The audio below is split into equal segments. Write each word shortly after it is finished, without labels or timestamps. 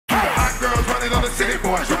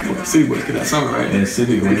City Boys get that summer, right? Yeah,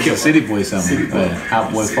 City Boy something.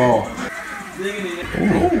 Hot Boy Fall.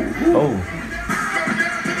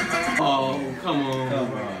 Oh, come on.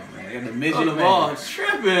 And the midget the ball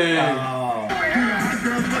tripping. Why?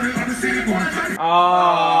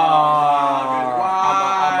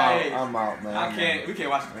 I'm out, man. I can't. We can't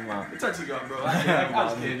watch it. I'm out. It's our TV, bro. I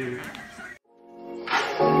just can't do it.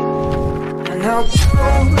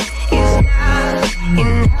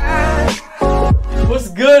 What's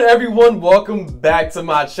good, everyone? Welcome back to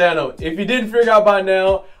my channel. If you didn't figure out by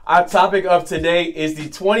now, our topic of today is the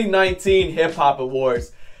 2019 Hip Hop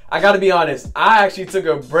Awards. I gotta be honest, I actually took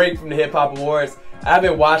a break from the Hip Hop Awards. I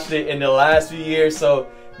haven't watched it in the last few years, so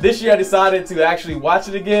this year I decided to actually watch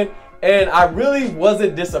it again, and I really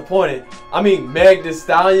wasn't disappointed. I mean, Meg Thee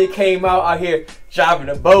Stallion came out here driving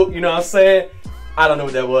a boat, you know what I'm saying? I don't know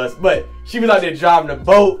what that was, but she was out there driving a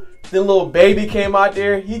boat. Then Lil Baby came out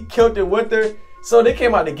there, he killed it with her. So they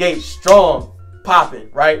came out the gate strong, popping,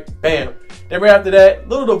 right? Bam. Then right after that,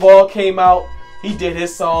 Lil Duval came out. He did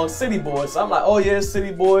his song, City Boys. So I'm like, oh yeah,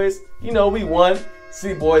 City Boys. You know, we won.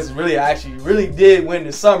 City Boys really did win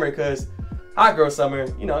the summer because Hot Girl Summer,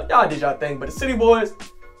 you know, y'all did y'all thing. But the City Boys,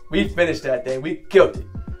 we finished that thing. We killed it.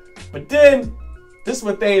 But then, this is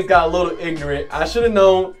when things got a little ignorant. I should have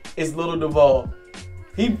known it's Lil Duval.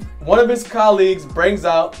 One of his colleagues brings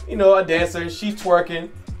out, you know, a dancer. She's twerking.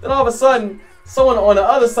 Then all of a sudden, someone on the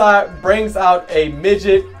other side brings out a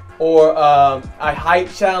midget or a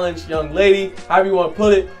height challenge young lady, however you want to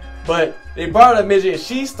put it. But they brought out a midget and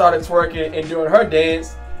she started twerking and doing her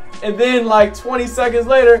dance. And then like 20 seconds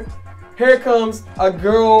later, here comes a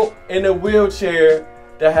girl in a wheelchair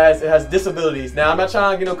that has disabilities. Now I'm not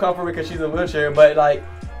trying to get no comfort because she's in a wheelchair, but like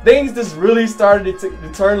things just really started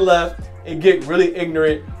to turn left and get really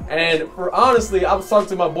ignorant. And for honestly, I was talking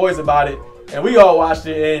to my boys about it and we all watched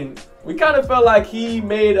it and we kind of felt like he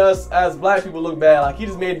made us as black people look bad. Like he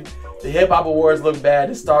just made the Hip Hop Awards look bad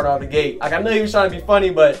to start off the gate. Like I know he was trying to be funny,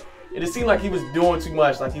 but it just seemed like he was doing too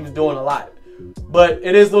much. Like he was doing a lot. But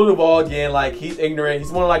it is Lil Duval again. Like he's ignorant.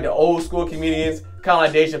 He's one of like the old school comedians, kind of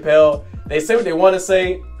like Dave Chappelle. They say what they want to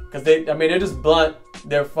say because they're just blunt.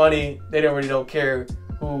 They're funny. They don't care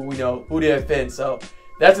who they offend. So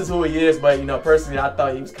that's just who he is. But you know, personally, I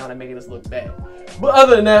thought he was kind of making us look bad. But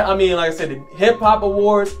other than that, I mean, like I said, the Hip Hop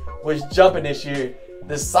Awards was jumping this year.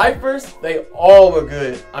 The ciphers, they all were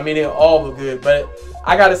good. I mean, they all were good. But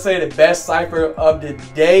I gotta say, the best cipher of the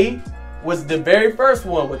day was the very first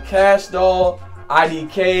one with Cash Doll,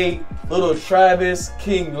 IDK, Little Travis,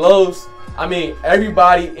 King Los. I mean,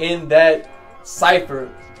 everybody in that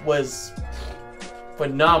cipher was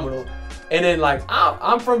phenomenal. And then like,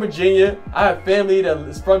 I'm from Virginia. I have family that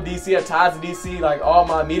is from DC, I have ties to DC. Like all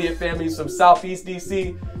my immediate family is from Southeast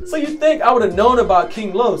DC. So you think I would have known about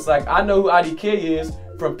King Los. Like I know who IDK is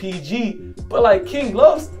from PG, but like King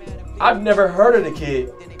Los, I've never heard of the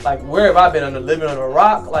kid. Like where have I been living on a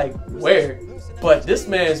rock? Like where? But this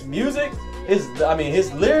man's music, his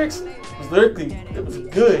lyrics it was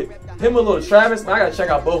good. Him and Little Travis, man, I gotta check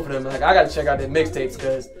out both of them. Like I gotta check out their mixtapes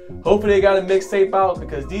because hopefully they got a mixtape out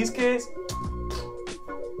because these kids,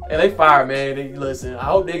 and they fire, man. Listen, I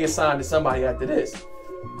hope they get signed to somebody after this.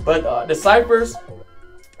 But the ciphers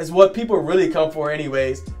is what people really come for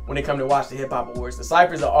anyways when they come to watch the Hip Hop Awards. The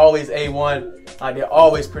ciphers are always A1, like they're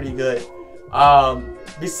always pretty good.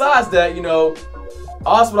 Besides that, you know,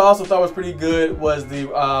 what I also thought was pretty good was the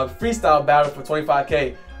freestyle battle for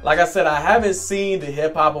 25K. Like I said, I haven't seen the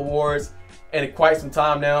Hip Hop Awards in quite some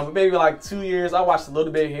time now, but maybe like 2 years. I watched a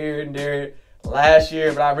little bit here and there last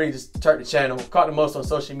year, but I really just turned the channel, caught the most on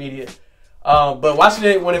social media. But watching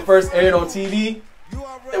it when it first aired on TV,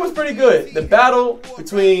 it was pretty good. The battle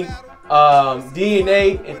between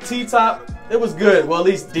DNA and T-Top, it was good. Well, at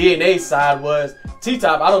least DNA's side was.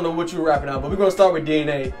 T-Top, I don't know what you were rapping on, but we're going to start with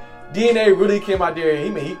DNA. DNA really came out there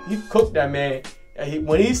and he cooked that man.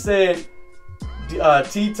 When he said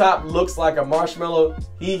T-Top looks like a marshmallow,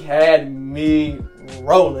 he had me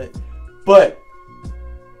rolling. But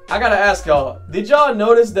I gotta ask y'all, did y'all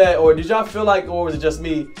notice that, or did y'all feel like, or was it just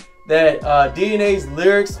me, that DNA's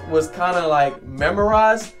lyrics was kind of like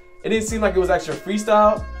memorized? It didn't seem like it was actually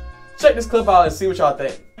freestyle. Check this clip out and see what y'all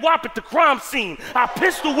think. Whop at the crime scene. I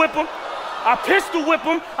pistol whip him.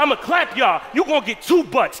 I'ma clap y'all. You gonna get 2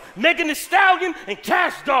 butts. Megan Thee Stallion and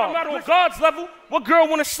Cash Doll. I'm not on God's level. What girl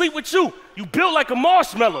wanna sleep with you? You built like a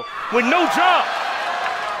marshmallow with no job.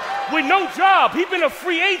 He been a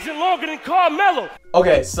free agent longer than Carmelo.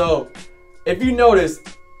 Okay, so if you notice,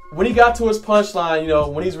 when he got to his punchline, you know,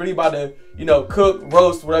 when he's really about to, you know, cook,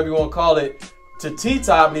 roast, whatever you want to call it, to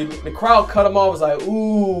T-Top, the crowd cut him off, was like,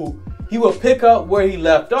 ooh, he will pick up where he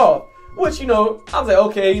left off. which, you know, I was like,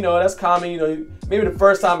 okay, you know, that's common. You know, maybe the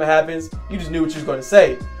first time it happens, you just knew what you was going to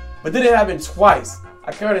say. But then it happened twice.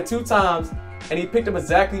 I heard it 2 times, and he picked up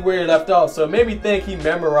exactly where he left off. So it made me think he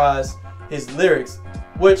memorized his lyrics,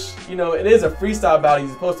 which, you know, it is a freestyle battle.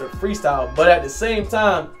 He's supposed to freestyle. But at the same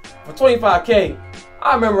time, for 25K,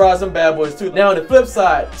 I memorized them bad boys too. Now on the flip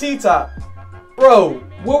side, T-Top, bro,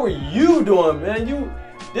 what were you doing, man?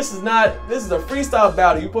 This is a freestyle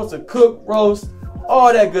battle. You're supposed to cook, roast,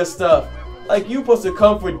 all that good stuff. Like, you supposed to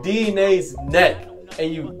come for DNA's neck,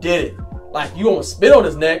 and you did it. Like, you almost spit on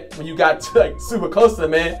his neck when you got like super close to the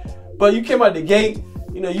man, but you came out the gate,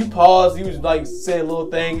 you know, you paused, you was like saying a little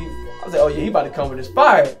thing. I was like, oh yeah, he about to come with his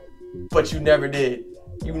fire. But you never did.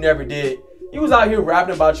 You never did. You was out here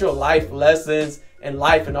rapping about your life lessons and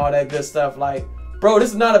life and all that good stuff. Like, bro,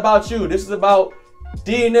 this is not about you. This is about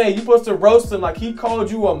DNA. You supposed to roast him like he called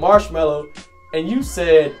you a marshmallow, and you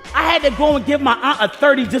said, I had to go and give my aunt a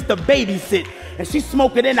 30 just to babysit, and she's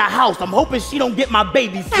smoking in the house. I'm hoping she don't get my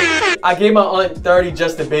baby sick. I gave my aunt 30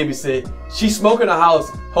 just to babysit. She smoking in the house,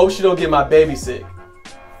 hope she don't get my baby sick.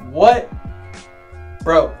 What?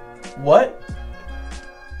 Bro, what?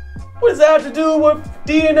 What does that have to do with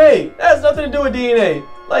DNA? That has nothing to do with DNA.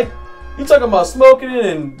 Like, you talking about smoking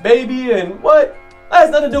and baby and what? That has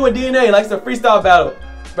nothing to do with DNA. Like, it's a freestyle battle.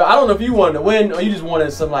 But I don't know if you wanted to win or you just wanted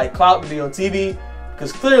some like clout to be on TV,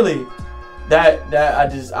 because clearly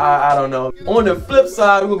I don't know. On the flip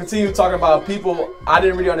side, we're gonna continue talking about people I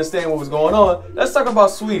didn't really understand what was going on. Let's talk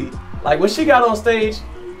about Sweetie. Like, when she got on stage,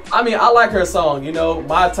 I mean, I like her song, you know,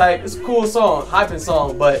 My Type. It's a cool song, hyping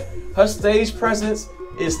song, but her stage presence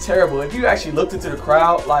is terrible. If you actually looked into the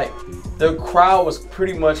crowd, like, the crowd was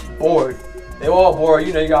pretty much bored. They were all bored.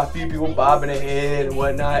 You know, you got a few people bobbing their head and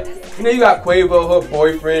whatnot. You know, you got Quavo, her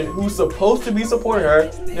boyfriend, who's supposed to be supporting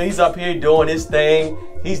her. You know, he's up here doing his thing.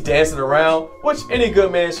 He's dancing around, which any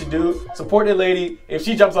good man should do. Support the lady. If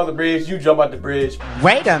she jumps off the bridge, you jump out the bridge.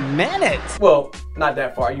 Wait a minute. Well, not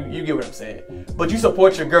that far. You get what I'm saying. But you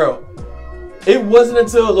support your girl. It wasn't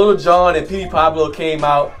until Lil Jon and Petey Pablo came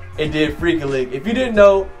out and did Freak a League. If you didn't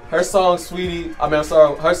know, her song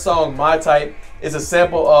her song My Type is a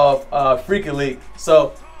sample of Freak a League.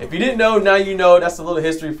 So if you didn't know, now you know. That's a little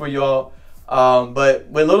history for y'all. But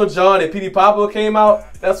when Lil Jon and Petey Pablo came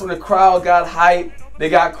out, that's when the crowd got hyped. They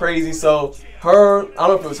got crazy. So I don't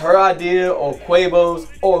know if it was her idea or Quavo's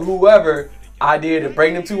or whoever idea to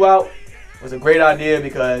bring them two out. It was a great idea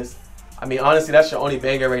because, I mean, honestly, that's your only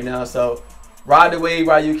banger right now. So ride the wave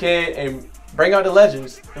while you can and bring out the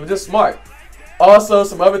legends. It was just smart. Also,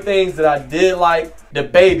 some other things that I did like, the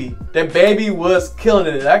baby. The baby was killing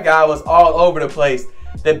it. That guy was all over the place.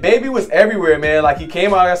 The baby was everywhere, man. Like, he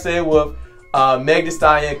came out, like I said, with Meg Thee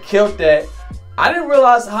Stallion, killed that. I didn't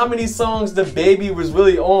realize how many songs the baby was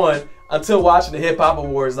really on until watching the Hip Hop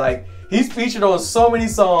Awards. Like, he's featured on so many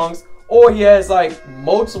songs, or he has like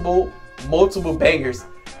multiple bangers.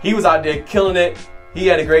 He was out there killing it. He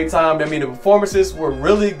had a great time. I mean, the performances were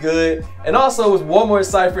really good. And also, it was one more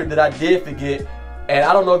cipher that I did forget. And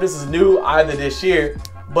I don't know if this is new either this year,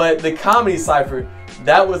 but the comedy cipher,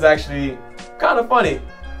 that was actually kind of funny.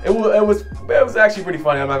 It was actually pretty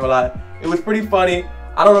funny, I'm not gonna lie. It was pretty funny.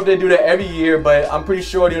 I don't know if they do that every year, but I'm pretty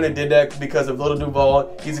sure they only did that because of Lil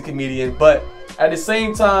Duval. He's a comedian. But at the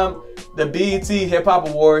same time, the BET Hip Hop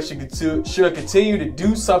Awards should continue to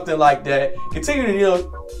do something like that. Continue to, you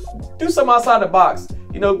know, do something outside the box.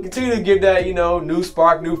 You know, continue to give that, you know, new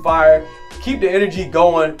spark, new fire. Keep the energy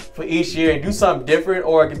going for each year and do something different,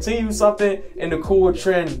 or continue something in the cool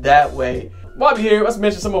trend that way. While we're here, let's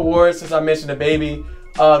mention some awards since I mentioned the baby.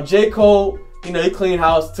 J. Cole, you know, he cleaned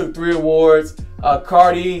house, took 3 awards.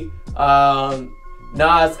 Cardi,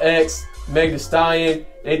 Nas X, Meg Thee Stallion,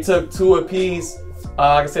 they took 2 apiece.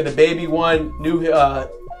 Like I said, the baby won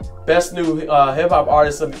best new hip hop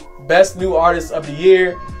artist best new artist of the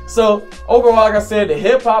year. So overall, like I said, the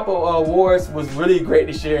hip hop awards was really great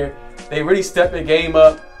this year. They really stepped the game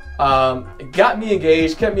up. It got me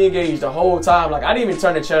engaged, kept me engaged the whole time. Like, I didn't even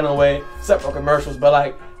turn the channel away except for commercials, but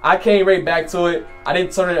like, I came right back to it. I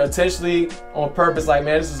didn't turn it intentionally on purpose. Like,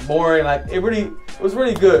 man, this is boring. Like, it was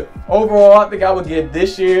really good. Overall, I think I would give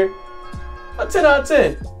this year a 10 out of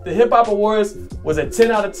 10. The Hip Hop Awards was a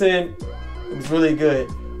 10 out of 10. It was really good.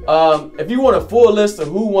 If you want a full list of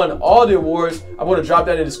who won all the awards, I'm going to drop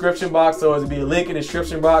that in the description box. So it'll be a link in the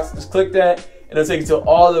description box. Just click that, and it'll take you to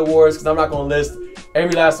all the awards, because I'm not going to list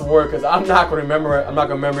every last award because I'm not going to remember it. I'm not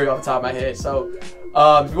going to remember it off the top of my head. So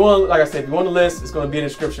if you want, like I said, if you want the list, it's going to be in the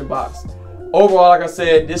description box. Overall, like I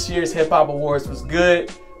said, this year's Hip Hop Awards was good.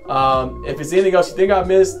 If there's anything else you think I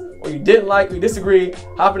missed, or you didn't like, or you disagree,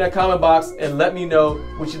 hop in that comment box and let me know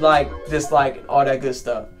what you like, dislike, and all that good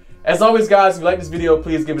stuff. As always, guys, if you like this video,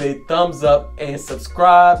 please give it a thumbs up and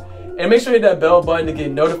subscribe. And make sure you hit that bell button to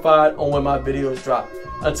get notified on when my videos drop.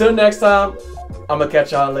 Until next time, I'm going to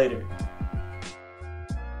catch y'all later.